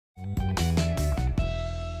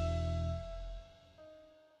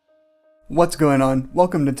What's going on?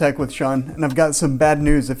 Welcome to Tech with Sean, and I've got some bad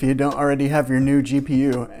news if you don't already have your new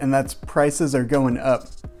GPU, and that's prices are going up.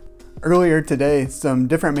 Earlier today, some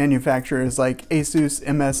different manufacturers like Asus,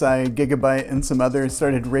 MSI, Gigabyte, and some others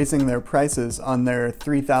started raising their prices on their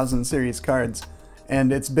 3000 series cards,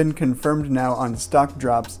 and it's been confirmed now on stock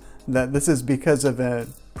drops that this is because of a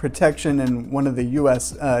protection in one of the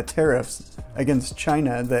US tariffs against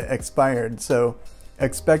China that expired. So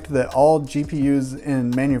expect that all GPUs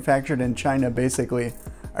manufactured in China basically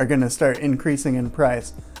are going to start increasing in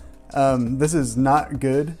price. This is not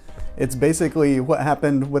good. It's basically what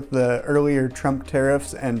happened with the earlier Trump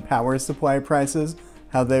tariffs and power supply prices,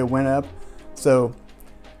 how they went up. So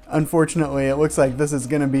unfortunately, it looks like this is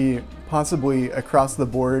going to be possibly across the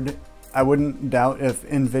board. I wouldn't doubt if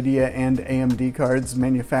nvidia and AMD cards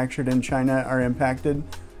manufactured in China are impacted.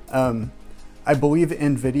 I believe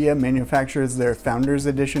nvidia manufactures their Founders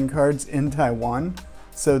Edition cards in Taiwan,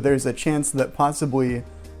 so there's a chance that possibly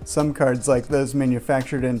some cards like those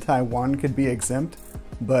manufactured in Taiwan could be exempt.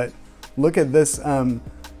 But look at this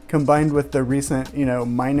combined with the recent,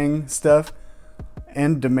 mining stuff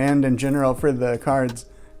and demand in general for the cards.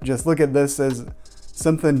 Just look at this as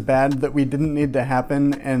something bad that we didn't need to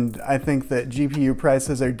happen, and I think that GPU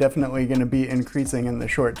prices are definitely going to be increasing in the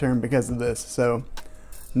short term because of this. So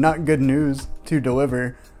not good news to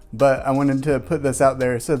deliver, but I wanted to put this out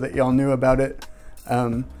there so that y'all knew about it.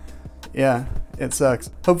 Yeah, it sucks.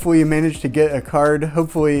 Hopefully you managed to get a card.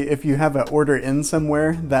 Hopefully if you have an order in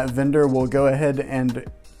somewhere, that vendor will go ahead and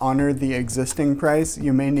honor the existing price.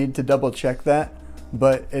 You may need to double check that,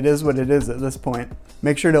 but it is what it is at this point.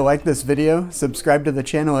 Make sure to like this video, subscribe to the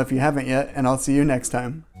channel if you haven't yet, and I'll see you next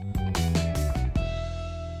time.